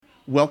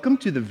Welcome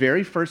to the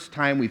very first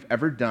time we've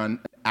ever done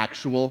an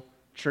actual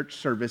church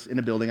service in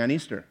a building on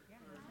Easter.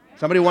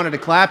 Somebody wanted to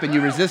clap and you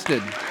resisted.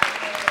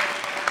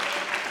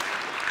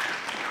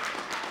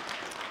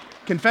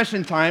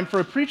 Confession time. For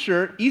a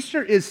preacher,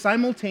 Easter is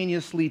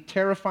simultaneously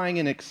terrifying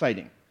and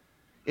exciting.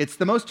 It's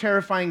the most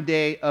terrifying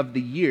day of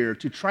the year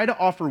to try to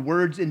offer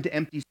words into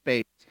empty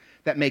space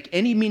that make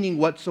any meaning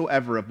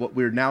whatsoever of what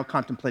we're now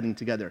contemplating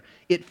together.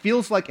 It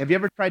feels like, have you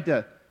ever tried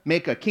to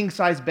make a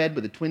king-size bed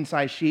with a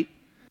twin-size sheet?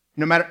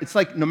 No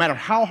matter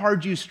how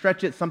hard you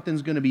stretch it,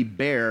 something's going to be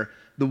bare.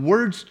 The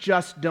words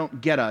just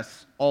don't get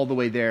us all the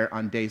way there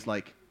on days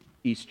like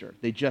Easter.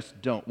 They just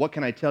don't. What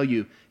can I tell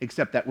you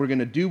except that we're going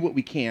to do what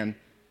we can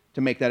to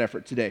make that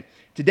effort today.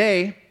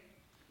 Today,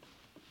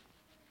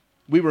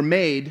 we were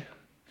made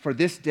for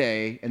this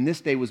day, and this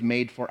day was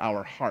made for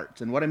our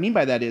hearts. And what I mean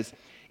by that is,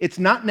 it's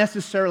not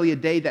necessarily a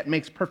day that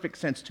makes perfect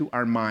sense to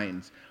our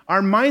minds.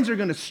 Our minds are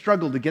going to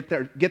struggle to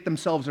get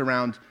themselves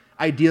around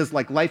ideas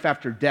like life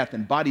after death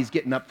and bodies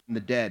getting up from the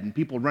dead and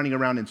people running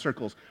around in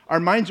circles. Our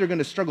minds are going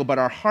to struggle, but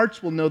our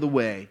hearts will know the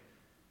way.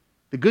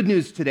 The good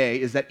news today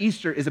is that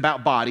Easter is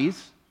about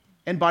bodies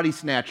and body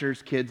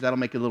snatchers. Kids, that'll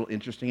make it a little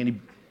interesting.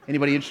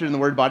 Anybody interested in the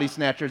word body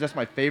snatchers? That's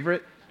my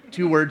favorite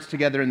two words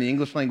together in the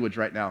English language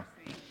right now.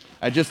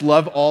 I just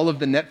love all of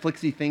the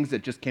Netflixy things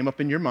that just came up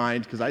in your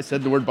mind because I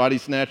said the word body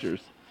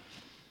snatchers.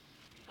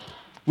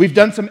 We've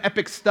done some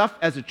epic stuff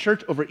as a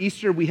church over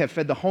Easter. We have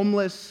fed the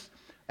homeless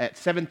at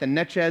 7th and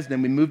Netchez,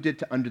 then we moved it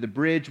to Under the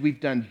Bridge.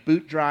 We've done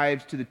boot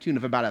drives to the tune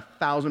of about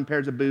 1,000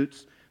 pairs of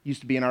boots.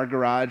 Used to be in our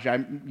garage.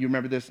 You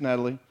remember this,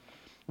 Natalie?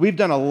 We've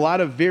done a lot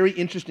of very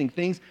interesting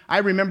things. I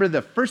remember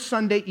the first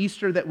Sunday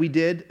Easter that we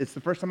did. It's the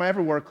first time I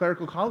ever wore a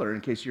clerical collar,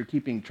 in case you're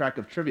keeping track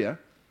of trivia.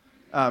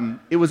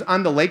 It was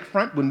on the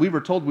lakefront when we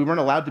were told we weren't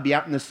allowed to be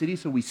out in the city,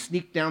 so we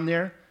sneaked down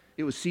there.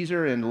 It was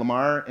Caesar and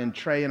Lamar and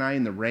Trey and I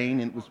in the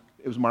rain, and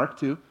it was Mark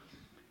too.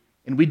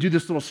 And we do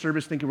this little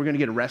service thinking we're going to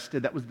get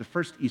arrested. That was the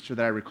first Easter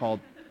that I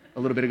recalled a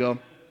little bit ago.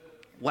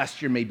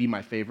 Last year may be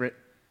my favorite,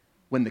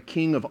 when the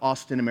king of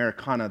Austin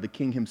Americana, the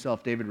king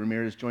himself, David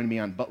Ramirez, joined me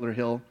on Butler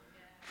Hill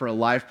for a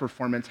live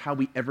performance. How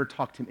we ever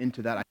talked him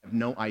into that, I have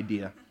no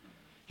idea.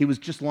 He was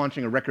just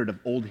launching a record of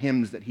old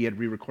hymns that he had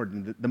re-recorded,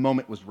 and the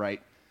moment was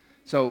right.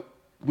 So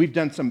we've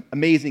done some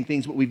amazing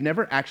things, but we've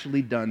never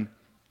actually done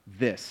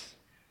this.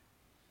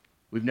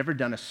 We've never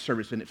done a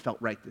service, and it felt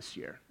right this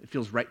year. It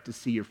feels right to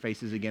see your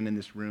faces again in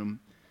this room,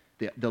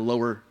 the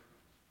lower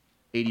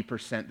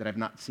 80% that I've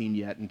not seen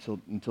yet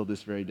until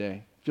this very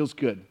day. It feels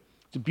good.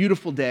 It's a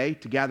beautiful day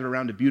to gather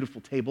around a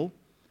beautiful table.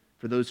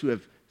 For those who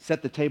have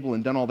set the table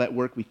and done all that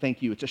work, we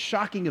thank you. It's a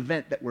shocking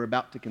event that we're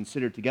about to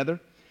consider together,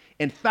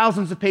 and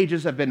thousands of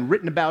pages have been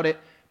written about it.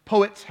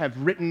 Poets have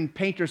written,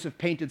 painters have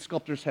painted,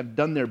 sculptors have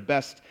done their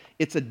best.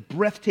 It's a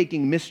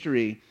breathtaking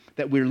mystery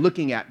that we're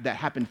looking at that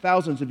happened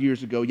thousands of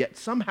years ago, yet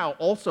somehow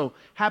also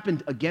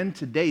happened again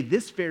today,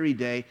 this very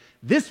day,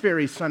 this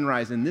very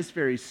sunrise in this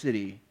very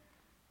city.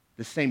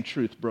 The same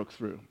truth broke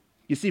through.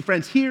 You see,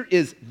 friends, here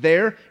is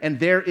there, and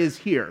there is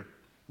here.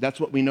 That's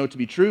what we know to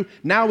be true.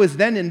 Now is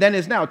then, and then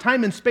is now.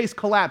 Time and space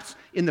collapse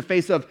in the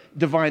face of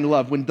divine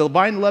love. When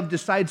divine love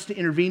decides to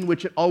intervene,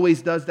 which it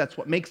always does, that's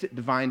what makes it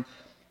divine,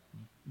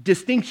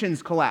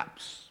 distinctions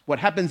collapse. What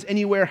happens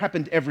anywhere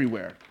happened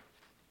everywhere.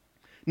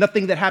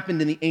 Nothing that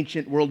happened in the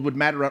ancient world would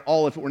matter at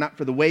all if it were not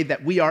for the way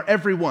that we are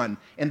everyone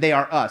and they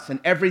are us, and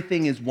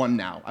everything is one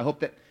now. I hope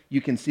that you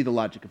can see the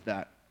logic of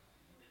that.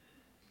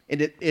 And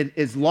it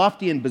as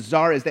lofty and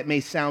bizarre as that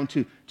may sound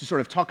to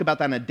sort of talk about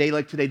that on a day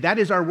like today, that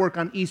is our work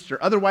on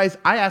Easter. Otherwise,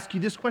 I ask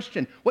you this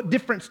question: what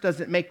difference does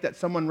it make that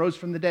someone rose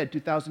from the dead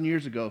 2,000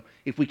 years ago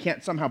if we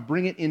can't somehow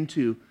bring it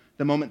into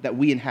the moment that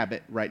we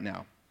inhabit right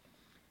now?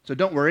 So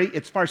don't worry,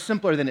 it's far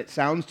simpler than it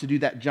sounds to do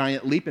that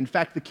giant leap. In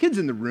fact, the kids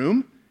in the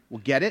room will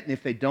get it, and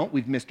if they don't,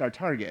 we've missed our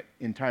target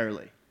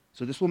entirely.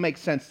 So this will make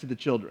sense to the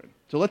children.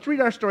 So let's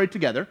read our story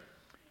together.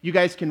 You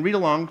guys can read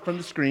along from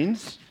the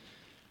screens.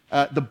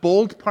 The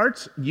bold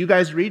parts, you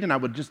guys read, and I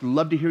would just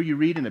love to hear you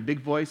read in a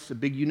big voice, a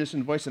big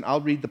unison voice, and I'll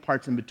read the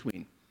parts in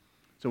between.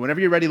 So whenever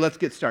you're ready, let's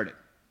get started.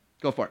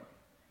 Go for it.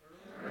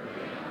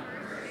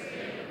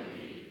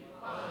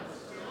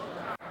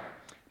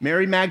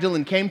 Mary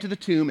Magdalene came to the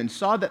tomb and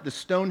saw that the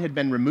stone had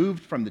been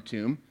removed from the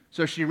tomb.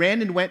 So she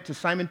ran and went to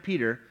Simon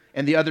Peter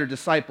and the other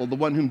disciple, the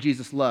one whom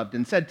Jesus loved,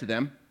 and said to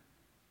them,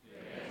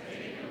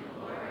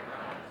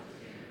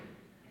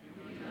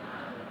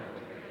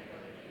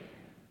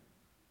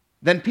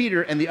 Then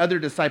Peter and the other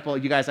disciple,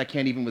 you guys, I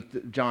can't even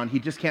with John, he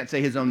just can't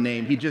say his own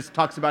name. He just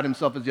talks about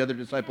himself as the other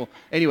disciple.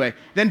 Anyway,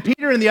 then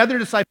Peter and the other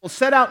disciple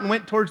set out and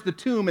went towards the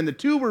tomb, and the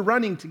two were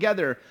running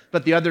together.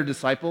 But the other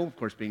disciple, of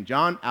course being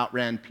John,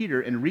 outran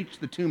Peter and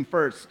reached the tomb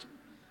first.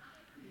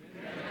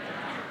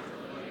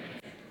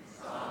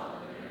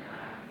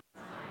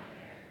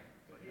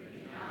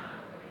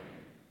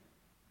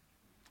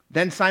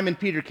 Then Simon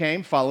Peter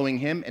came, following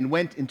him, and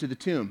went into the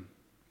tomb.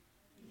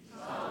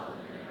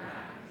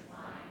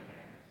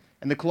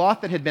 And the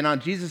cloth that had been on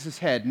Jesus'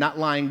 head, not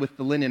lying with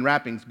the linen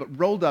wrappings, but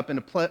rolled up in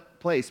a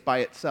place by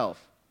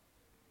itself.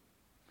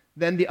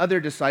 Then the other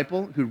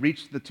disciple who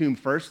reached the tomb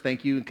first,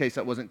 thank you in case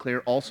that wasn't clear,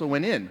 also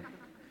went in.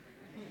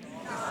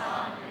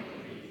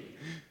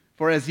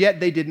 For as yet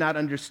they did not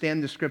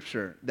understand the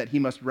scripture that he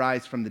must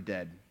rise from the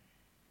dead.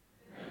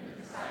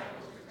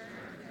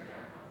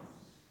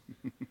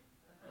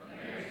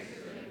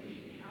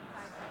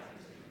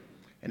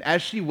 And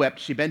as she wept,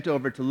 she bent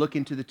over to look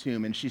into the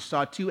tomb, and she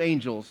saw two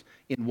angels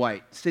in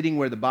white, sitting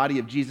where the body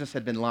of Jesus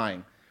had been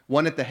lying,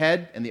 one at the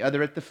head and the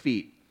other at the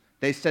feet.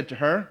 They said to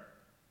her,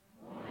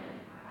 "Woman,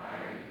 why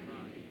are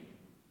you weeping?"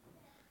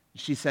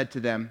 She said to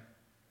them,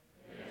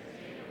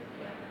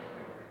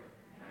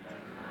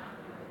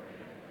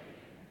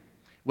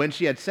 when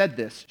she had said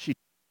this, she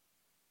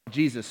saw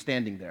Jesus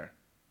standing there.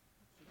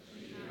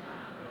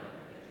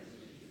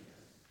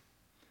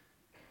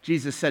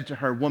 Jesus said to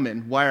her,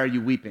 "Woman, why are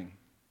you weeping?"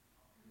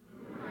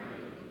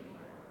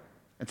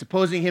 And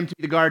supposing him to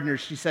be the gardener,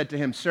 she said to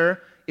him,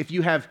 "Sir, if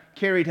you have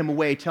carried him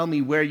away, tell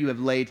me where you have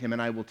laid him,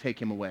 and I will take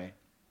him away."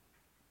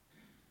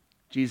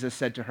 Jesus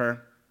said to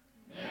her,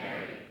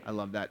 "Mary." I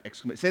love that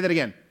exclamation. Say that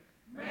again.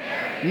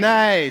 Mary.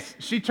 Nice.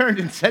 She turned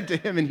and said to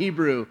him in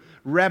Hebrew,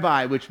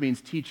 "Rabbi," which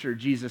means teacher.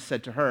 Jesus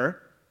said to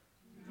her,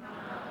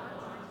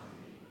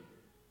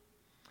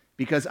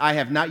 "Because I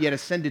have not yet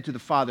ascended to the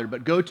Father,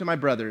 but go to my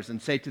brothers and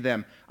say to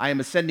them, I am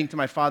ascending to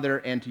my Father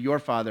and to your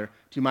Father,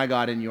 to my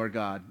God and your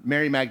God."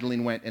 Mary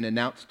Magdalene went and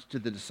announced to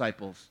the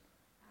disciples,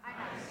 "I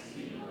have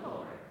seen the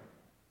Lord."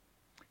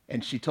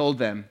 And she told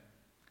them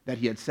that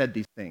he had said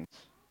these things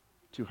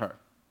to her.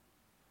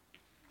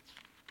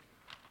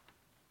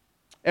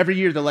 Every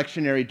year, the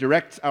lectionary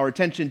directs our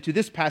attention to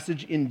this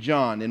passage in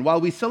John. And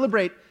while we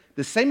celebrate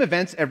the same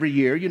events every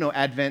year,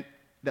 Advent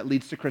that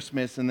leads to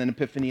Christmas, and then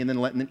Epiphany, and then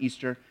Lent, and then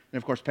Easter, and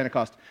of course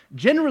Pentecost,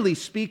 generally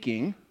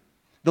speaking,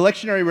 the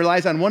lectionary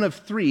relies on one of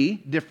three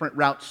different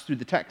routes through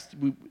the text.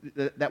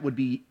 That would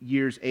be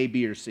years A,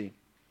 B, or C.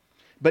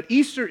 But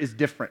Easter is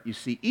different, you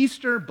see.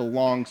 Easter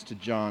belongs to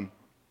John.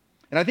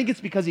 And I think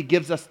it's because he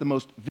gives us the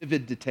most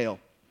vivid detail.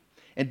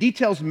 And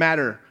details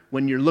matter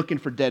when you're looking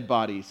for dead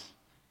bodies,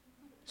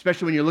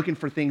 especially when you're looking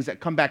for things that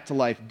come back to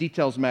life.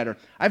 Details matter.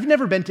 I've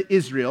never been to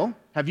Israel.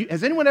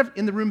 Has anyone ever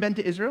in the room been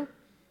to Israel?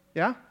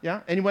 Yeah?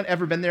 Anyone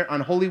ever been there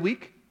on Holy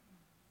Week?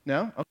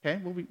 No? Okay.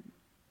 Well, we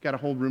got a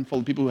whole room full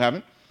of people who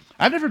haven't.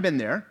 I've never been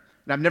there,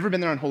 and I've never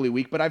been there on Holy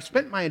Week, but I've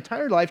spent my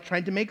entire life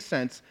trying to make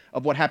sense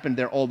of what happened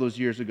there all those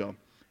years ago.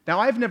 Now,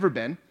 I've never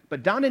been,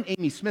 but Don and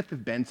Amy Smith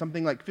have been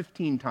something like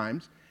 15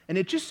 times, and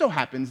it just so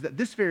happens that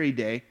this very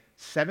day,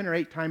 7 or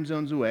 8 time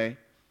zones away,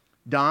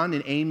 Don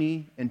and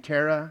Amy and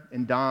Tara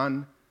and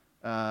Don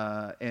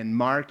and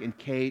Mark and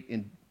Kate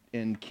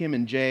and Kim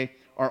and Jay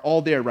are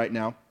all there right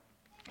now.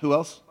 Who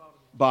else?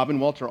 Bob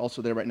and Walter are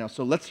also there right now.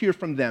 So let's hear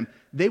from them.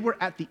 They were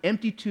at the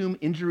empty tomb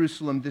in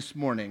Jerusalem this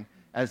morning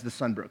as the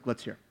sun broke.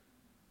 Let's hear.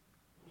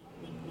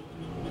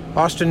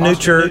 Austin New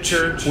Church,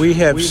 we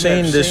have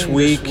seen this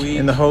week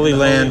in the Holy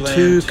Land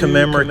 2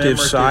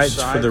 commemorative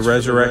sites for the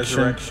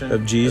resurrection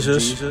of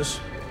Jesus.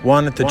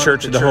 One at the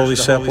Church of the Holy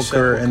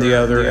Sepulchre and the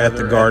other at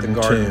the Garden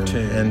Tomb.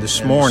 And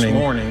this morning,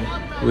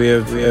 we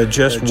have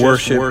just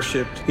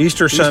worshiped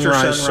Easter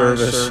sunrise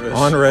service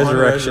on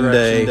Resurrection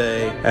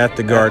Day at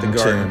the Garden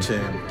Tomb.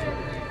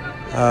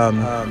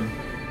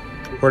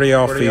 What are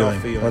y'all feeling?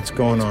 What's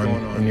going on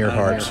in your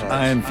hearts?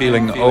 I am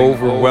feeling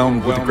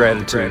overwhelmed with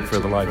gratitude for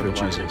the life of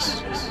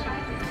Jesus.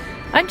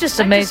 I'm just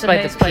amazed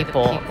by the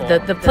people.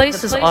 The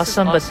place is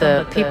awesome, but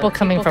the people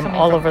coming from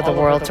all over the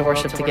world to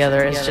worship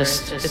together is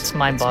just, it's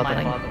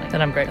mind-boggling.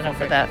 And I'm grateful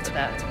for that.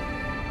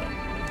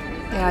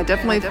 Yeah, I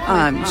definitely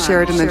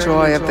shared in the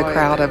joy of the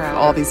crowd of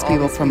all these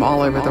people from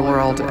all over the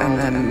world. And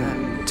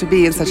then to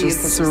be in such a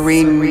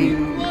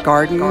serene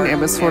garden, it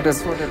was sort of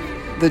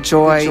the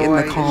joy and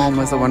the calm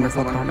was a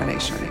wonderful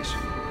combination.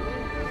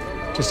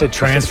 Just a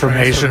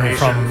transformation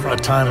from a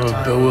time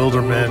of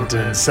bewilderment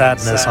and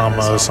sadness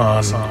almost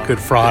on Good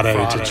Friday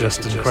to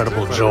just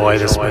incredible joy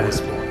this week.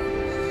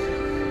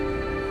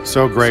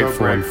 So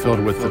grateful and filled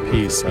with the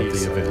peace of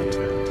the event.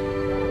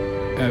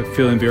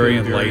 Feeling very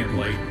enlightened.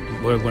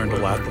 Learned a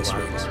lot this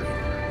week.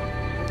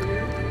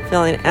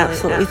 Feeling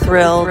absolutely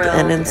thrilled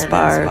and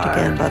inspired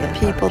again by the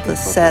people, the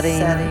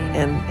setting,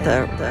 and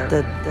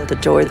the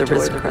joy of the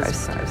risen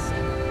Christ.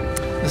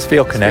 Just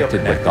feel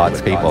connected with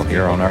God's people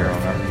here on earth.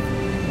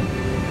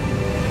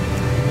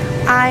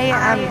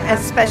 I,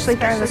 especially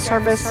during the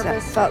service,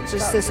 felt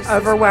just this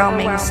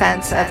overwhelming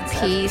sense of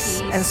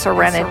peace and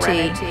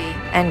serenity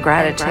and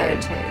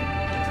gratitude.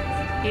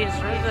 He is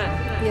risen.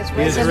 He is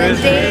He is risen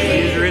risen. indeed. He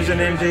is risen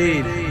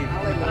indeed.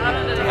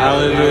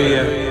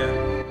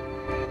 Hallelujah.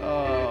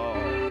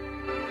 Oh,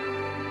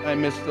 I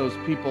miss those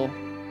people.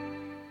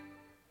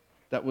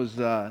 That was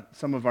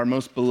some of our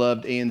most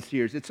beloved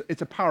ANCers.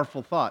 It's a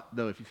powerful thought,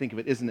 though, if you think of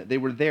it, isn't it? They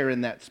were there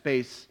in that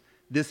space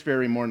this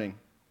very morning.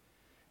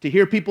 To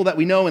hear people that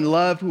we know and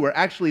love who are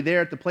actually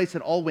there at the place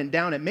that all went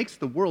down, it makes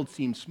the world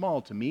seem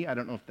small to me. I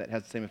don't know if that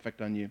has the same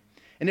effect on you.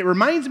 And it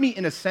reminds me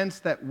in a sense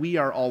that we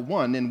are all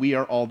one and we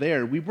are all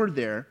there. We were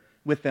there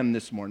with them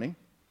this morning.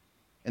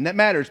 And that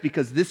matters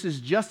because this is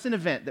just an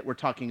event that we're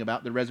talking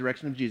about, the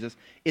resurrection of Jesus.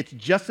 It's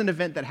just an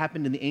event that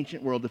happened in the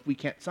ancient world if we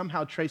can't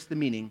somehow trace the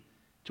meaning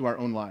to our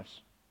own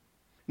lives.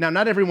 Now,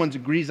 not everyone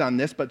agrees on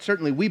this, but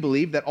certainly we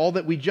believe that all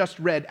that we just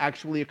read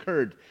actually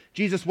occurred.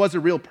 Jesus was a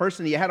real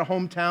person. He had a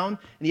hometown,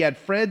 and he had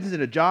friends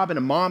and a job and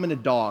a mom and a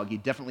dog. He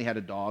definitely had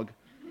a dog.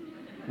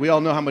 We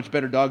all know how much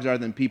better dogs are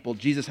than people.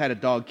 Jesus had a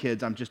dog,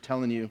 kids, I'm just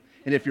telling you.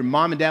 And if your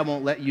mom and dad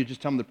won't let you, just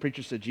tell them the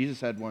preacher said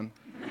Jesus had one.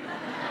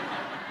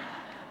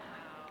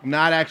 I'm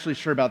not actually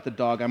sure about the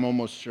dog. I'm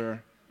almost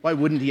sure. Why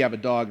wouldn't he have a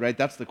dog, right?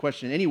 That's the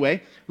question.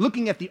 Anyway,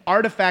 looking at the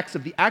artifacts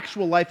of the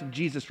actual life of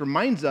Jesus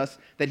reminds us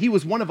that he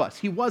was one of us.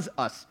 He was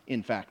us,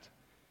 in fact.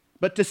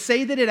 But to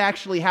say that it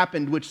actually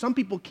happened, which some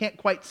people can't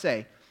quite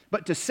say,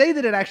 but to say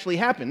that it actually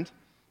happened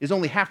is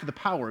only half of the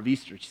power of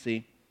Easter, you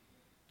see.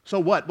 So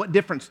what? What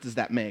difference does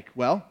that make?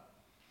 Well,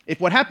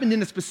 if what happened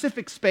in a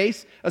specific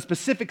space, a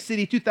specific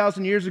city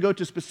 2,000 years ago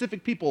to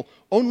specific people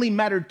only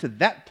mattered to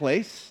that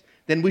place,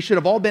 then we should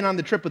have all been on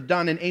the trip with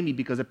Don and Amy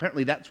because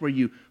apparently that's where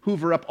you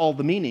hoover up all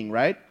the meaning,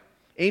 right?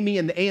 Amy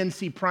and the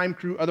ANC Prime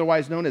crew,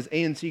 otherwise known as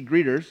ANC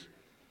greeters,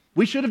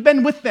 we should have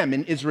been with them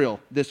in Israel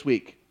this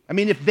week. I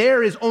mean, if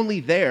there is only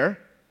there,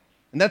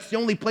 and that's the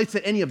only place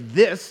that any of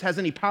this has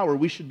any power,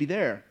 we should be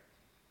there.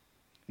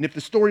 And if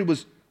the story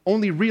was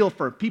only real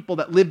for people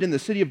that lived in the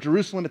city of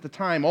Jerusalem at the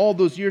time, all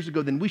those years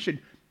ago, then we should,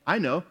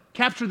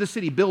 capture the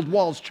city, build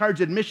walls, charge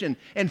admission,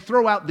 and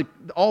throw out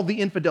all the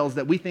infidels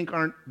that we think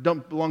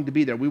don't belong to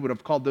be there. We would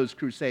have called those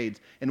crusades.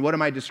 And what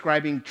am I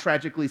describing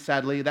tragically,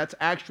 sadly? That's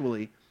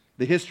actually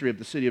the history of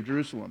the city of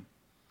Jerusalem.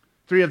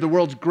 3 of the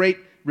world's great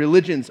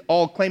religions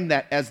all claim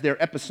that as their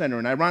epicenter.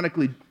 And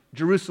ironically,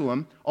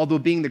 Jerusalem, although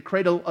being the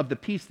cradle of the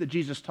peace that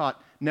Jesus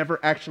taught, never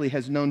actually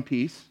has known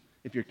peace,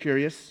 if you're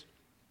curious.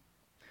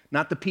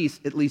 Not the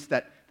peace, at least,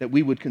 that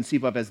we would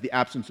conceive of as the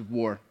absence of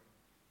war.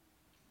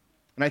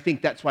 And I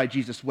think that's why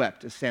Jesus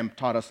wept, as Sam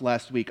taught us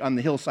last week, on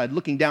the hillside,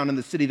 looking down on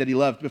the city that he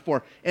loved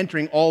before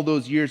entering all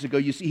those years ago.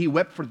 You see, he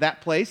wept for that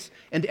place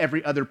and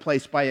every other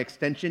place by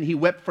extension. He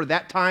wept for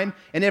that time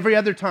and every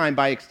other time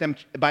by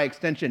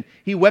extension.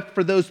 He wept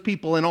for those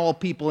people in all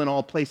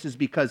places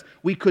because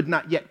we could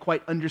not yet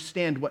quite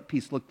understand what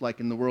peace looked like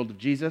in the world of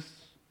Jesus.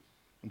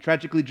 And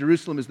tragically,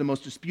 Jerusalem is the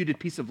most disputed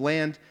piece of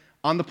land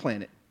on the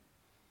planet.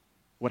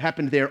 What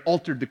happened there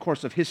altered the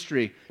course of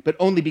history, but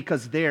only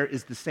because there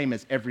is the same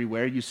as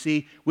everywhere. You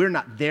see, we're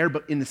not there,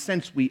 but in the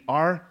sense we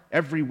are.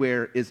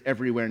 Everywhere is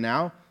everywhere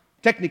now.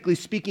 Technically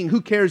speaking,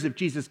 who cares if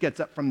Jesus gets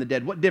up from the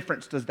dead? What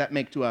difference does that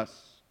make to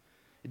us?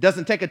 It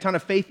doesn't take a ton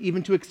of faith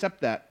even to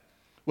accept that.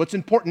 What's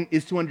important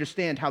is to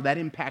understand how that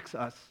impacts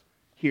us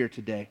here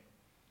today.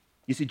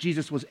 You see,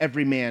 Jesus was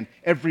every man,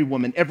 every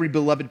woman, every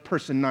beloved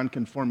person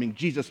non-conforming.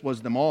 Jesus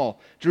was them all.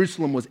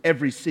 Jerusalem was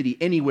every city.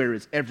 Anywhere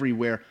is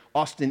everywhere.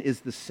 Austin is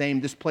the same.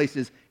 This place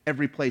is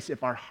every place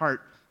if our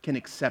heart can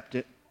accept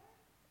it.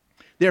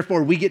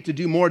 Therefore, we get to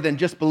do more than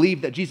just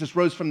believe that Jesus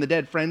rose from the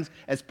dead, friends.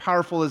 As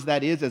powerful as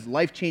that is, as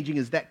life-changing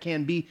as that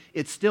can be,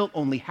 it's still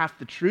only half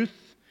the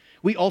truth.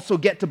 We also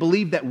get to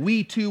believe that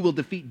we too will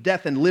defeat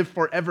death and live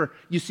forever.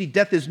 You see,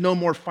 death is no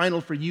more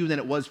final for you than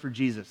it was for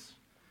Jesus.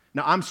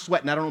 Now, I'm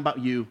sweating. I don't know about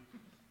you.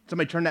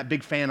 Somebody turn that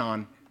big fan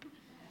on.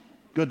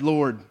 Good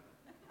Lord.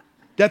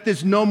 Death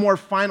is no more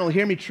final.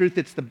 Hear me, truth.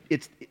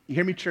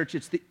 Hear me, church.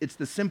 It's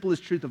the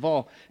simplest truth of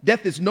all.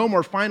 Death is no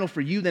more final for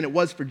you than it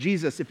was for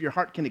Jesus if your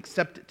heart can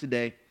accept it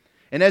today.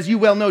 And as you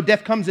well know,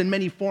 death comes in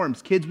many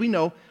forms. Kids, we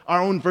know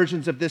our own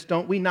versions of this,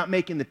 don't we? Not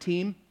making the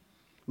team,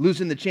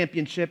 losing the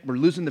championship, or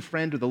losing the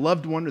friend or the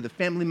loved one or the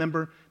family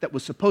member that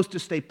was supposed to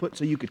stay put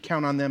so you could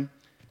count on them.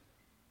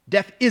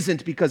 Death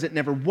isn't because it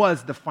never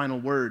was the final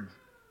word.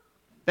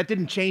 That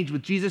didn't change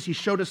with Jesus. He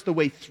showed us the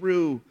way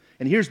through.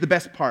 And here's the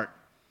best part.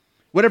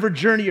 Whatever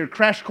journey or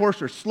crash course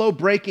or slow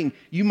braking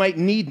you might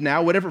need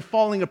now, whatever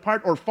falling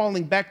apart or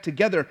falling back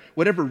together,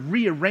 whatever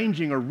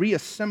rearranging or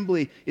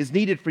reassembly is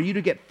needed for you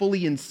to get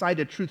fully inside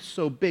a truth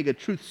so big, a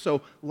truth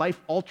so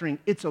life-altering,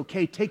 it's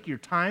okay. Take your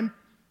time.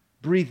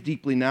 Breathe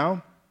deeply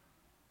now.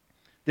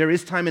 There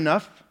is time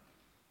enough.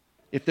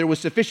 If there was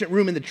sufficient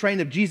room in the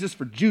train of Jesus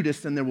for Judas,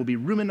 then there will be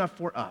room enough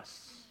for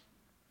us.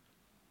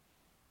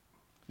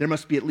 There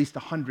must be at least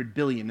 100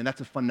 billion, and that's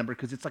a fun number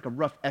because it's like a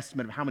rough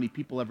estimate of how many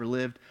people ever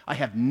lived. I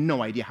have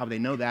no idea how they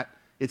know that.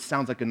 It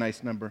sounds like a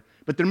nice number.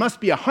 But there must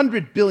be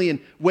 100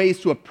 billion ways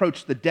to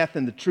approach the death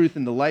and the truth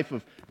and the life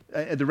of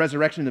the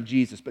resurrection of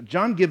Jesus. But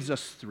John gives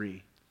us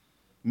 3.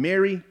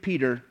 Mary,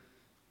 Peter,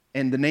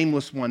 and the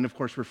nameless one, of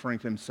course, referring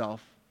to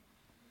himself.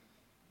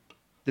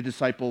 The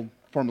disciple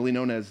formerly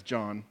known as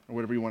John, or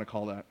whatever you want to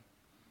call that.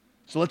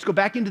 So let's go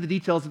back into the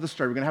details of the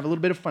story. We're going to have a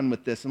little bit of fun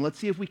with this, and let's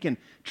see if we can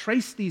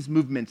trace these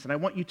movements, and I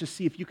want you to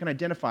see if you can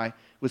identify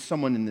with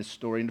someone in this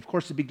story. And of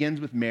course, it begins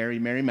with Mary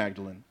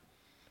Magdalene.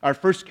 Our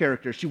first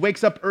character, she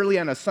wakes up early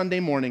on a Sunday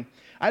morning.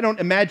 I don't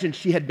imagine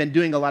she had been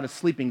doing a lot of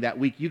sleeping that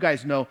week. You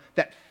guys know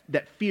that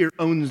fear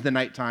owns the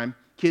nighttime.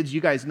 Kids, you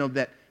guys know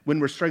that when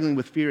we're struggling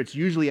with fear, it's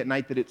usually at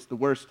night that it's the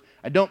worst.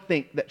 I don't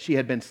think that she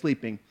had been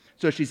sleeping.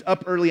 So she's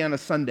up early on a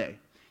Sunday.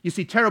 You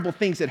see, terrible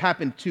things had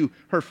happened to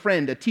her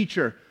friend, a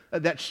teacher,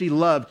 that she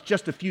loved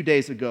just a few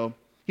days ago.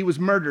 He was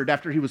murdered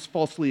after he was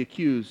falsely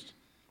accused,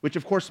 which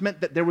of course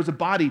meant that there was a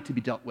body to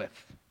be dealt with.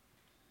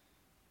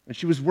 And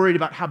she was worried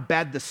about how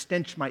bad the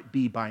stench might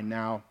be by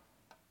now.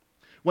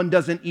 One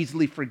doesn't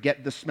easily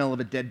forget the smell of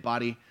a dead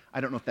body.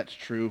 I don't know if that's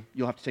true.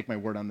 You'll have to take my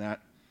word on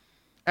that.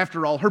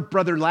 After all, her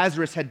brother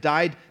Lazarus had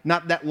died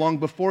not that long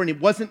before, and it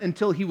wasn't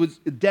until he was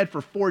dead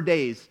for 4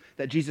 days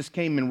that Jesus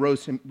came and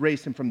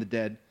raised him from the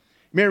dead.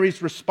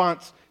 Mary's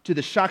response to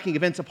the shocking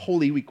events of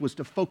Holy Week was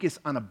to focus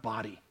on a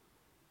body.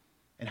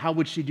 And how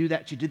would she do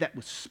that? She did that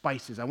with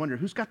spices. I wonder,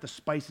 who's got the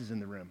spices in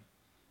the room?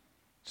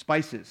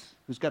 Spices.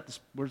 Who's got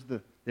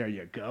the, there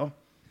you go.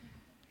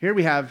 Here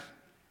we have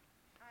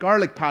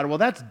garlic powder. Well,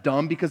 that's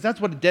dumb because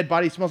that's what a dead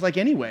body smells like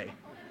anyway.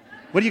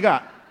 What do you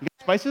got? You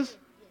got spices?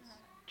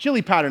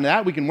 Chili powder,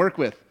 that we can work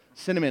with.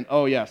 Cinnamon,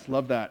 oh yes,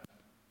 love that.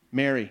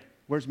 Mary,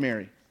 where's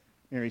Mary?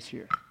 Mary's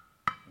here.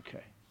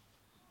 Okay.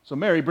 So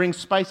Mary brings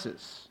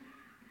spices.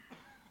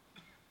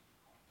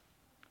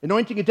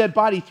 Anointing a dead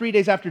body 3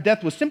 days after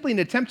death was simply an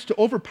attempt to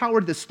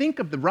overpower the stink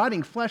of the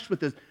rotting flesh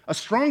with a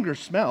stronger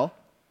smell.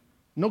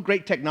 No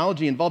great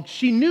technology involved.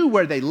 She knew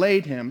where they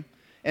laid him,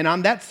 and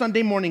on that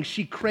Sunday morning,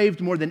 she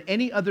craved more than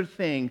any other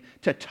thing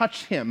to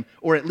touch him,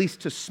 or at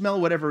least to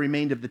smell whatever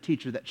remained of the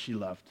teacher that she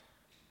loved.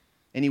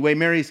 Anyway,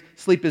 Mary's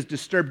sleep is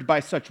disturbed by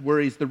such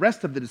worries. The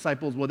rest of the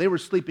disciples, well, they were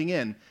sleeping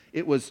in.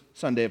 It was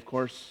Sunday, of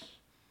course.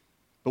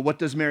 But what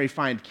does Mary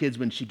find, kids,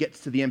 when she gets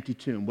to the empty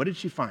tomb? What did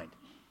she find?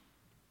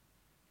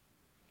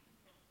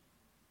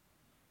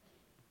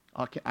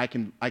 I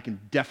can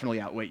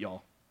definitely outweight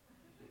y'all.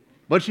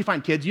 What did she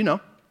find, kids? You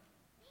know.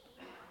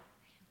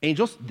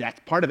 Angels, that's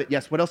part of it.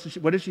 Yes, what else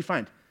what did she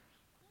find?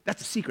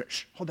 That's a secret.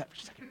 Shh, hold that for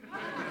a second.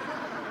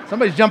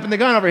 Somebody's jumping the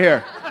gun over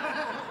here.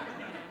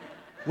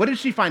 What did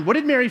she find? What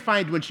did Mary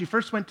find when she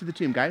first went to the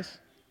tomb, guys?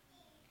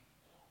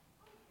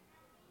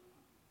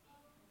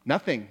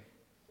 Nothing.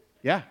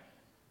 Yeah.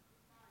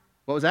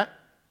 What was that?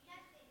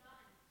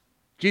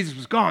 Jesus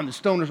was gone. The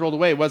stone was rolled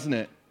away, wasn't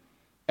it?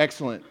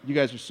 Excellent. You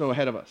guys are so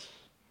ahead of us.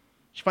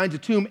 She finds a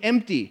tomb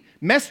empty,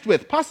 messed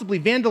with, possibly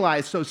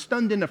vandalized, so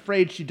stunned and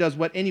afraid she does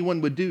what anyone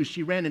would do.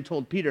 She ran and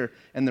told Peter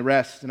and the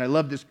rest. And I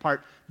love this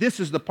part. This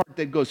is the part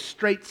that goes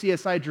straight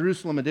CSI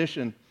Jerusalem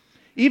edition.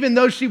 Even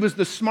though she was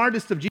the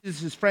smartest of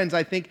Jesus' friends,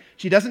 I think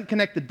she doesn't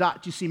connect the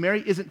dots. You see,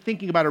 Mary isn't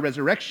thinking about a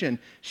resurrection.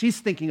 She's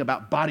thinking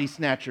about body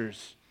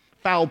snatchers,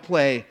 foul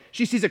play.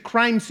 She sees a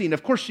crime scene.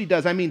 Of course she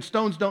does. I mean,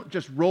 stones don't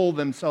just roll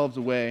themselves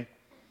away.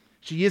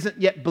 She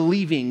isn't yet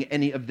believing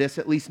any of this,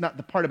 at least not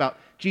the part about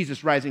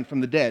Jesus rising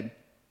from the dead.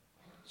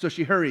 So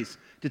she hurries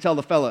to tell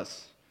the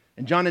fellas.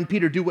 And John and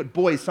Peter do what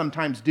boys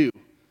sometimes do.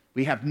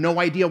 We have no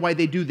idea why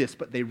they do this,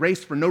 but they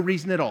race for no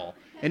reason at all.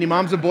 Any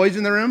moms of boys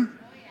in the room?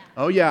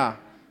 Oh, yeah.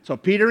 So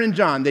Peter and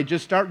John, they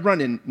just start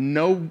running.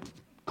 No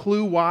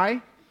clue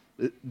why.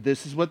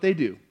 This is what they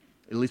do,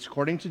 at least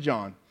according to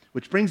John.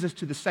 Which brings us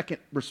to the second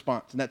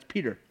response, and that's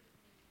Peter.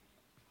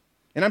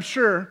 And I'm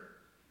sure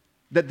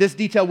that this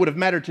detail would have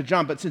mattered to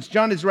John, but since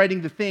John is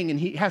writing the thing and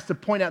he has to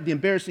point out the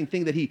embarrassing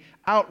thing that he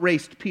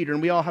outraced Peter,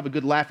 and we all have a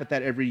good laugh at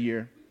that every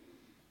year.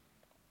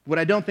 What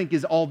I don't think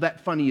is all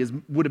that funny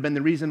would have been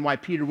the reason why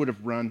Peter would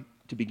have run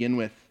to begin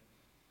with.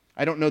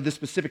 I don't know the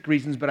specific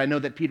reasons, but I know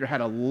that Peter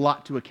had a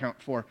lot to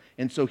account for,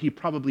 and so he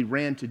probably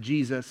ran to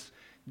Jesus,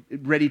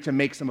 ready to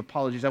make some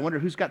apologies. I wonder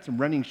who's got some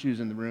running shoes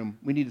in the room.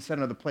 We need to set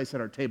another place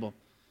at our table.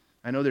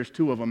 I know there's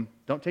 2 of them.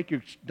 Don't take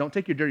your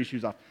dirty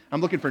shoes off.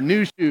 I'm looking for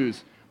new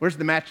shoes. Where's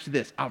the match to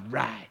this? All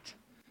right.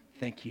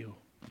 Thank you.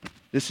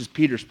 This is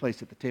Peter's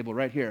place at the table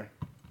right here,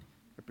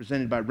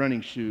 represented by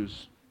running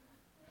shoes.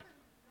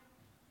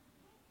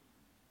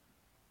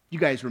 You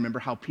guys remember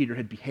how Peter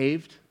had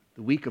behaved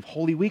the week of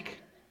Holy Week?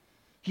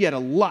 He had a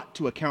lot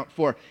to account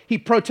for. He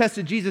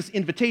protested Jesus'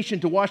 invitation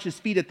to wash his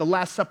feet at the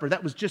Last Supper.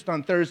 That was just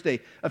on Thursday.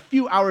 A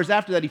few hours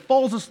after that, he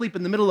falls asleep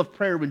in the middle of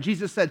prayer when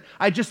Jesus said,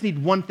 I just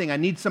need one thing. I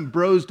need some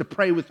bros to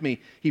pray with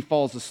me. He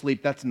falls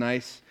asleep. That's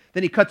nice.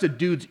 Then he cuts a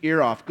dude's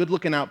ear off. Good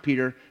looking out,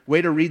 Peter.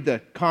 Way to read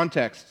the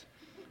context.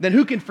 Then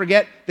who can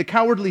forget the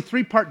cowardly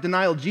 3-part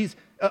denial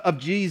of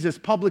Jesus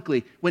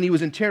publicly when he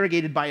was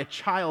interrogated by a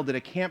child at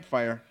a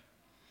campfire?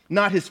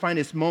 Not his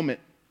finest moment,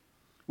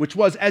 which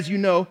was, as you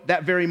know,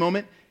 that very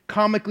moment,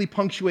 comically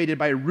punctuated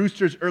by a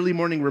rooster's early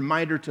morning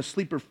reminder to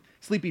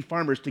sleepy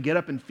farmers to get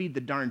up and feed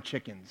the darn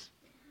chickens.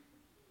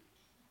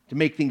 To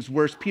make things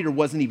worse, Peter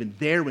wasn't even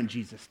there when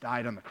Jesus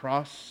died on the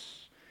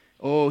cross.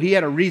 Oh, he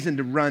had a reason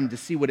to run to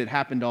see what had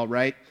happened, all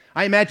right.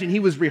 I imagine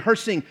he was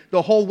rehearsing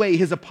the whole way,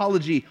 his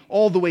apology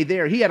all the way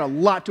there. He had a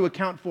lot to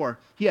account for.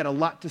 He had a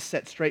lot to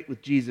set straight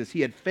with Jesus.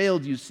 He had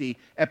failed, you see,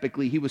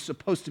 epically. He was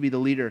supposed to be the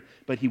leader,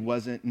 but he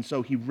wasn't. And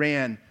so he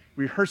ran,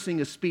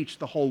 rehearsing a speech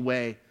the whole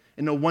way.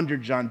 And no wonder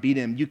John beat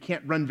him. You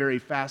can't run very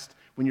fast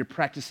when you're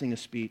practicing a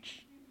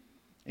speech.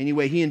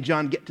 Anyway, he and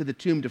John get to the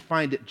tomb to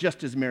find it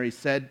just as Mary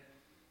said.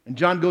 And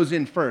John goes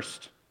in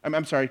first.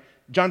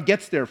 John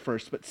gets there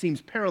first, but seems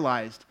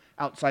paralyzed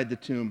outside the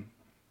tomb.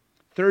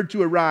 Third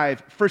to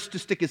arrive, first to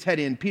stick his head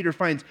in, Peter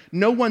finds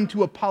no one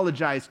to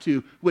apologize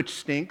to, which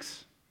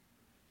stinks.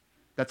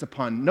 That's a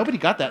pun. Nobody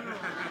got that.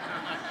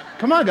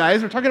 Come on,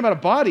 guys, we're talking about a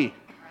body.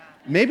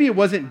 Maybe it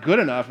wasn't good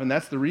enough, and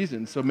that's the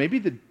reason. So maybe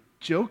the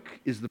joke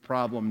is the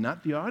problem,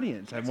 not the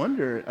audience. I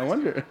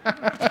wonder.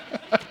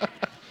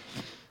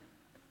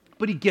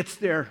 But he gets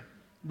there,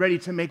 ready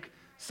to make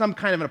some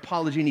kind of an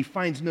apology, and he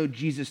finds no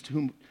Jesus to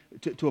whom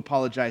to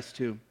apologize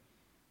to.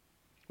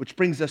 Which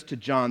brings us to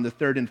John, the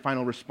third and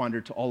final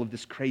responder to all of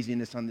this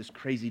craziness on this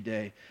crazy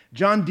day.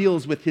 John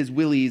deals with his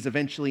willies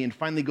eventually and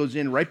finally goes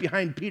in right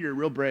behind Peter,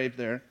 real brave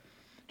there,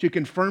 to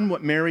confirm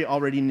what Mary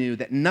already knew,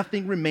 that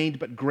nothing remained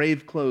but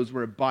grave clothes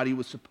where a body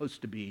was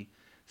supposed to be.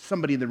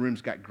 Somebody in the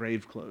room's got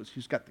grave clothes.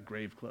 Who's got the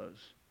grave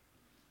clothes?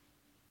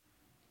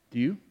 Do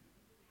you?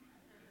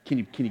 Can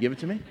you give it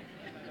to me?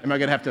 Am I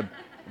going to have to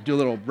do a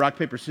little rock,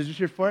 paper, scissors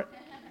here for it?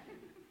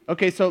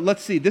 Okay, so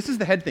let's see. This is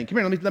the head thing. Come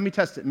here, let me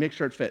test it and make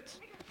sure it fits.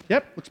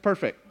 Yep, looks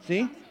perfect.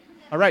 See?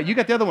 All right, you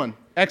got the other one.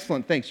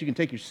 Excellent, thanks. You can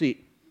take your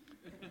seat.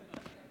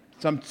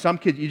 Some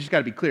kids, you just got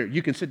to be clear.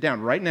 You can sit down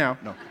right now.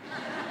 No.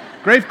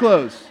 Grave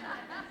clothes.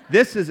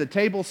 This is a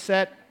table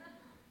set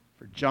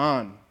for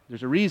John.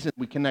 There's a reason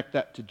we connect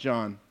that to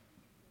John.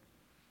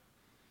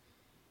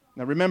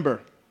 Now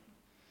remember,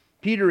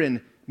 Peter and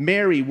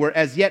Mary were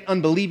as yet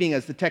unbelieving,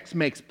 as the text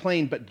makes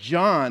plain, but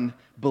John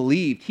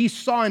believed. He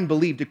saw and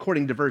believed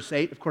according to verse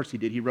 8. Of course he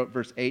did. He wrote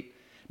verse 8.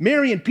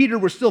 Mary and Peter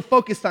were still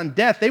focused on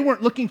death. They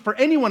weren't looking for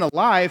anyone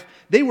alive.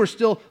 They were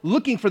still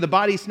looking for the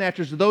body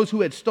snatchers, those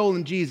who had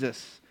stolen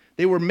Jesus.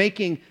 They were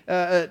making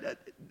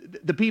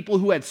the people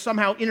who had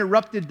somehow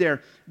interrupted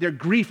their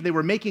grief. They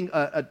were making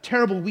a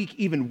terrible week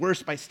even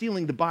worse by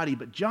stealing the body.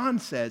 But John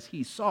says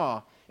he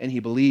saw and he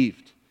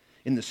believed.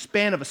 In the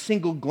span of a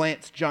single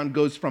glance, John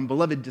goes from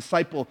beloved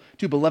disciple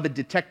to beloved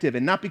detective,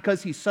 and not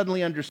because he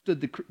suddenly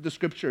understood the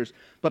scriptures,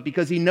 but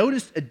because he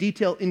noticed a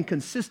detail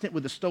inconsistent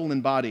with the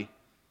stolen body.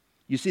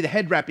 You see, the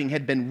head wrapping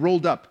had been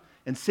rolled up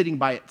and sitting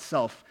by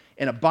itself.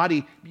 And a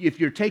body, if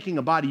you're taking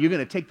a body, you're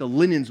going to take the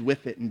linens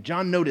with it. And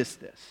John noticed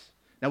this.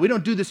 Now, we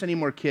don't do this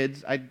anymore,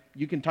 kids.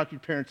 You can talk to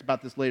your parents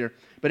about this later.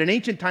 But in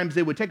ancient times,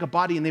 they would take a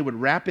body and they would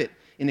wrap it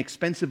in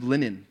expensive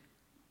linen.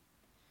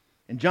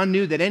 And John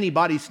knew that any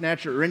body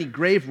snatcher or any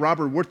grave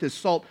robber worth his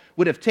salt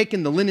would have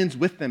taken the linens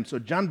with them. So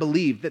John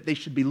believed that they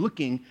should be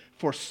looking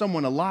for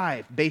someone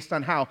alive based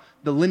on how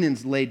the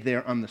linens laid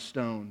there on the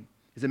stone.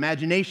 His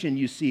imagination,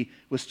 you see,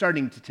 was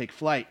starting to take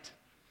flight.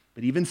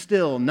 But even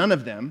still, none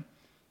of them,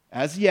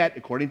 as yet,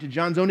 according to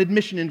John's own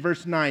admission in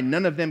verse 9,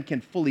 none of them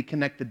can fully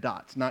connect the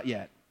dots, not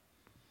yet.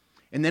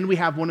 And then we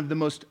have one of the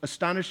most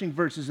astonishing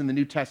verses in the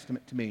New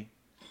Testament to me.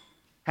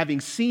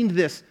 Having seen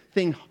this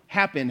thing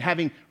happen,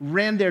 having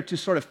ran there to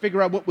sort of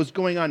figure out what was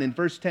going on, in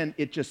verse 10,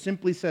 it just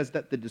simply says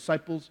that the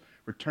disciples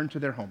returned to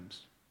their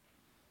homes.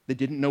 They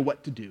didn't know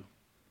what to do.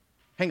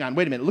 Hang on,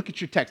 wait a minute, look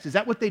at your text. Is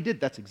that what they did?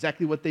 That's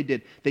exactly what they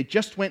did. They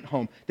just went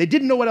home. They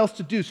didn't know what else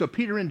to do, so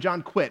Peter and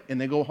John quit and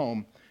they go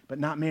home. But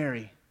not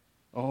Mary.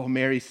 Oh,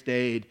 Mary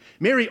stayed.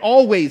 Mary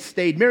always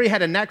stayed. Mary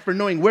had a knack for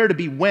knowing where to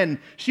be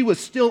when. She was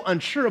still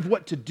unsure of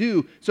what to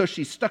do, so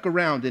she stuck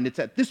around. And it's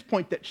at this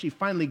point that she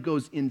finally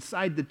goes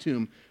inside the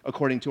tomb,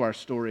 according to our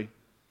story.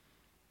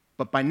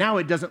 But by now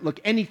it doesn't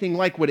look anything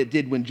like what it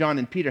did when John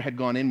and Peter had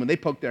gone in, when they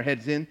poked their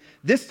heads in.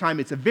 This time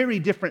it's a very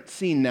different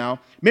scene now.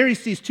 Mary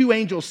sees two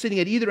angels sitting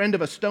at either end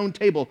of a stone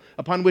table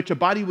upon which a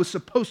body was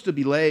supposed to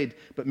be laid.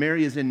 But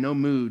Mary is in no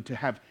mood to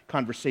have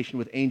conversation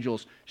with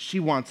angels.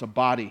 She wants a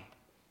body.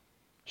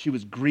 She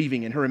was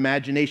grieving, and her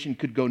imagination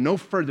could go no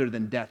further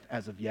than death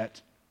as of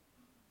yet.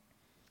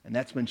 And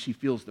that's when she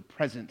feels the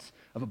presence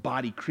of a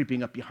body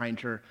creeping up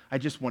behind her. I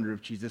just wonder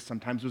if Jesus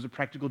sometimes was a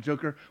practical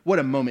joker. What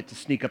a moment to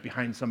sneak up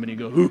behind somebody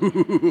and go, hoo, hoo,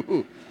 hoo, hoo,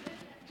 hoo.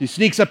 She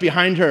sneaks up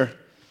behind her.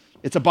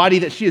 It's a body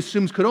that she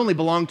assumes could only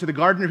belong to the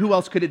gardener. Who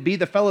else could it be?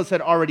 The fellows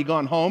had already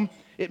gone home.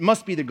 It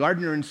must be the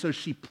gardener, and so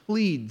she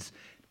pleads,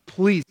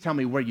 please tell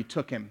me where you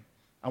took him.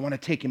 I want to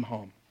take him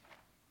home.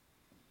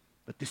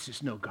 But this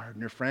is no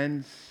gardener,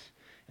 friends.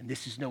 And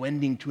this is no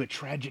ending to a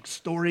tragic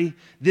story.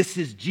 This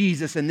is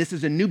Jesus, and this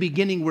is a new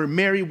beginning where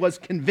Mary was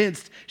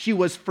convinced. She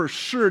was for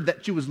sure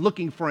that she was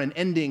looking for an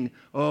ending.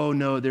 Oh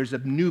no, there's a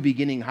new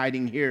beginning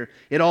hiding here.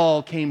 It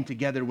all came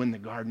together when the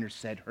gardener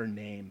said her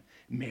name,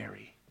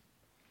 Mary.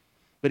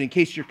 But in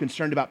case you're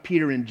concerned about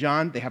Peter and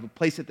John, they have a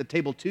place at the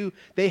table too.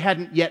 They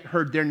hadn't yet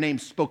heard their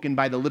names spoken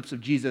by the lips of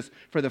Jesus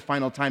for the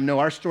final time. No,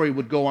 our story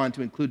would go on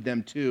to include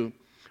them too.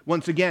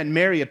 Once again,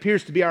 Mary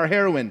appears to be our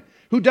heroine.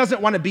 Who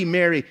doesn't want to be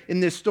Mary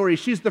in this story?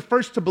 She's the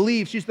first to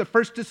believe. She's the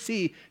first to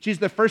see. She's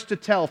the first to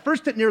tell.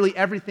 First at nearly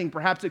everything,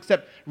 perhaps,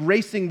 except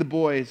racing the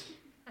boys.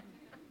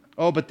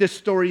 Oh, but this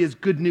story is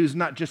good news,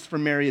 not just for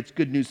Mary. It's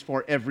good news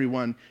for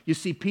everyone. You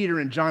see,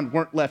 Peter and John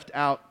weren't left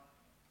out.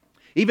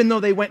 Even though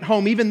they went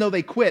home, even though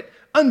they quit,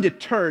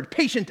 undeterred,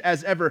 patient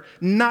as ever,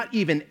 not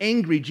even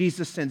angry,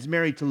 Jesus sends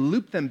Mary to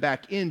loop them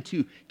back in,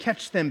 to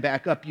catch them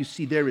back up. You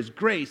see, there is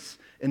grace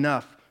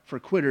enough for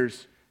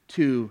quitters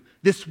too.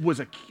 This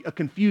was a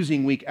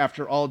confusing week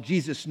after all.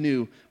 Jesus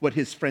knew what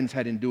his friends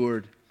had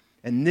endured.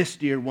 And this,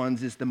 dear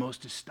ones, is the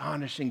most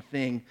astonishing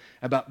thing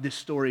about this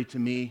story to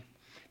me.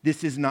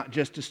 This is not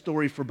just a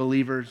story for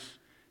believers.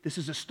 This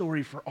is a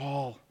story for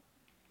all.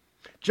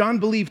 John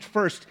believed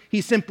first.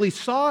 He simply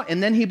saw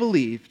and then he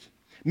believed.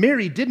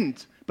 Mary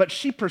didn't, but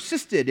she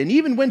persisted, and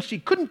even when she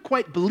couldn't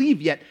quite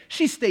believe yet,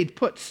 she stayed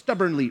put,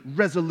 stubbornly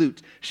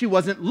resolute. She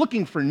wasn't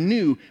looking for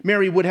new.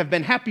 Mary would have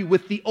been happy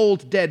with the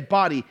old dead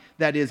body,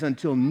 that is,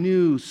 until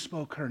new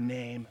spoke her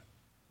name.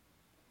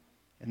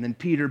 And then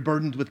Peter,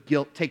 burdened with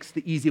guilt, takes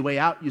the easy way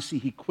out. You see,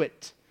 he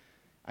quit.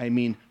 I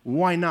mean,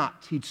 why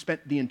not? He'd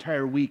spent the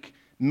entire week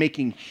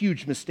making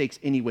huge mistakes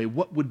anyway.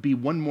 What would be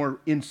one more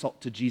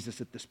insult to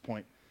Jesus at this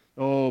point?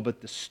 Oh,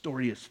 but the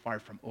story is far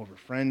from over,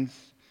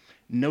 friends.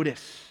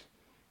 Notice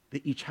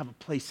they each have a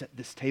place at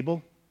this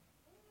table.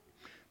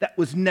 That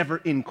was never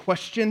in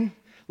question.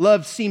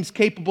 Love seems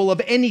capable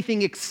of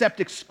anything except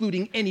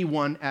excluding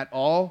anyone at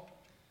all.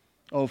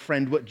 Oh,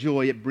 friend, what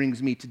joy it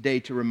brings me today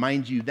to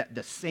remind you that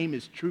the same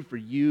is true for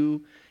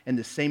you and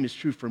the same is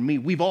true for me.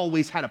 We've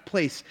always had a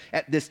place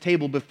at this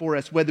table before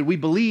us, whether we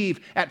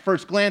believe at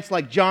first glance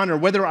like John or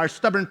whether our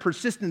stubborn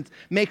persistence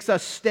makes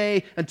us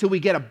stay until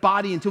we get a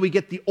body, until we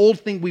get the old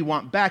thing we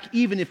want back.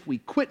 Even if we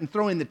quit and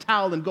throw in the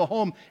towel and go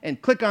home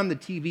and click on the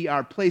TV,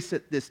 our place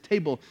at this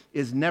table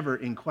is never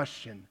in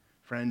question.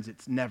 Friends,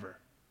 it's never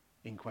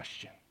in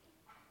question.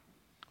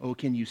 Oh,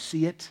 can you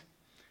see it?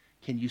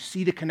 Can you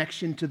see the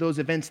connection to those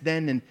events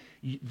then and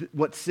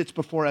what sits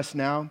before us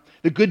now?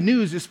 The good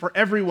news is for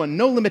everyone,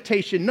 no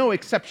limitation, no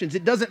exceptions.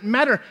 It doesn't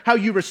matter how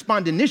you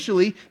respond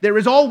initially. There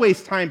is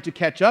always time to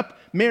catch up.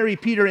 Mary,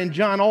 Peter, and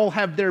John all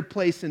have their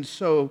place, and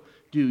so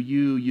do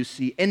you. You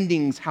see,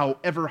 endings,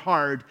 however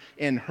hard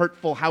and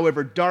hurtful,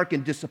 however dark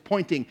and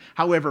disappointing,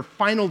 however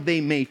final they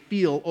may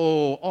feel,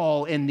 oh,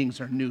 all endings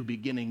are new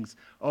beginnings.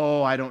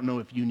 Oh, I don't know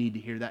if you need to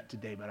hear that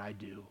today, but I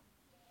do.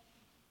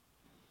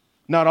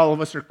 Not all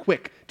of us are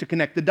quick to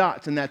connect the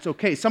dots, and that's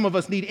okay. Some of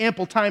us need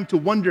ample time to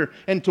wonder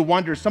and to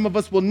wander. Some of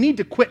us will need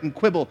to quit and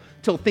quibble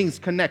till things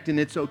connect, and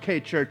it's okay,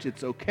 church,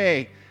 it's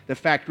okay. The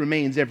fact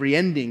remains every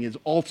ending is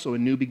also a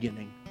new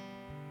beginning.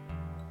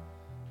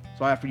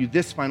 So I offer you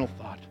this final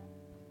thought.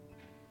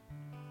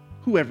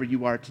 Whoever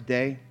you are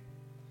today,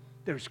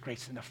 there is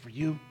grace enough for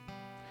you.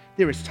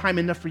 There is time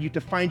enough for you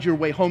to find your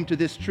way home to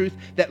this truth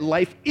that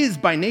life is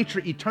by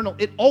nature eternal.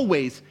 It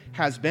always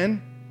has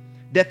been.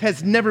 Death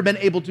has never been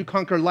able to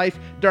conquer life.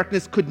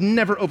 Darkness could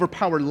never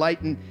overpower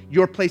light, and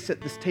your place at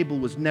this table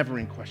was never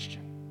in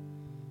question.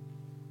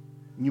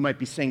 And you might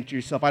be saying to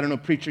yourself, I don't know,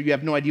 preacher, you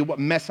have no idea what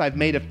mess I've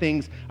made of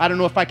things. I don't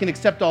know if I can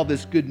accept all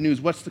this good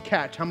news. What's the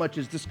catch? How much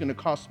is this going to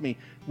cost me?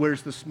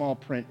 Where's the small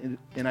print?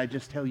 And I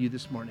just tell you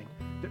this morning,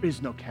 there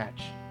is no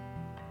catch.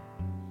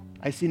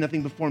 I see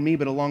nothing before me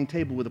but a long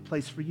table with a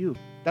place for you.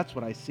 That's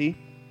what I see.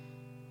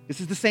 This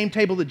is the same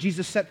table that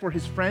Jesus set for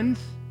his friends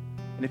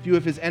and a few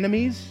of his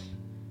enemies.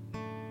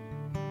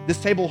 This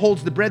table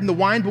holds the bread and the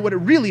wine, but what it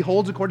really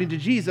holds, according to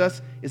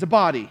Jesus, is a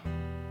body.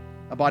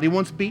 A body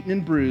once beaten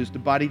and bruised, a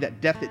body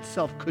that death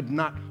itself could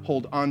not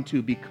hold on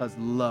to because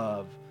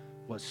love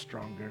was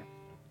stronger.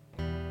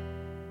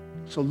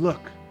 So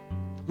look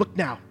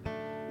now.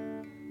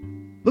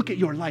 Look at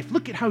your life.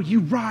 Look at how you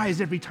rise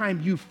every time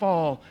you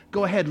fall.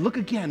 Go ahead, look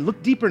again.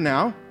 Look deeper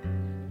now.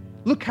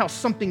 Look how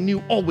something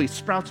new always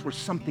sprouts where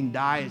something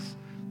dies.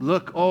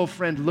 Look, oh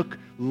friend, look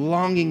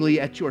longingly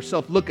at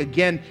yourself. Look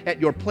again at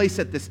your place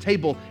at this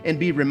table and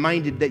be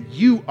reminded that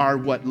you are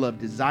what love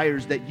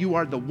desires, that you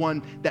are the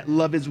one that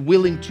love is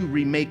willing to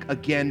remake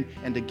again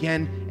and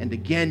again and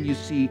again. You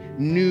see,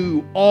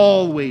 new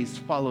always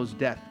follows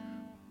death.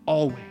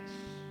 Always.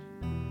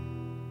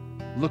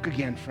 Look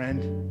again,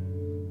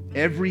 friend.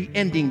 Every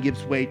ending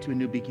gives way to a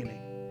new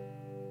beginning.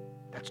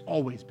 That's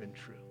always been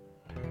true.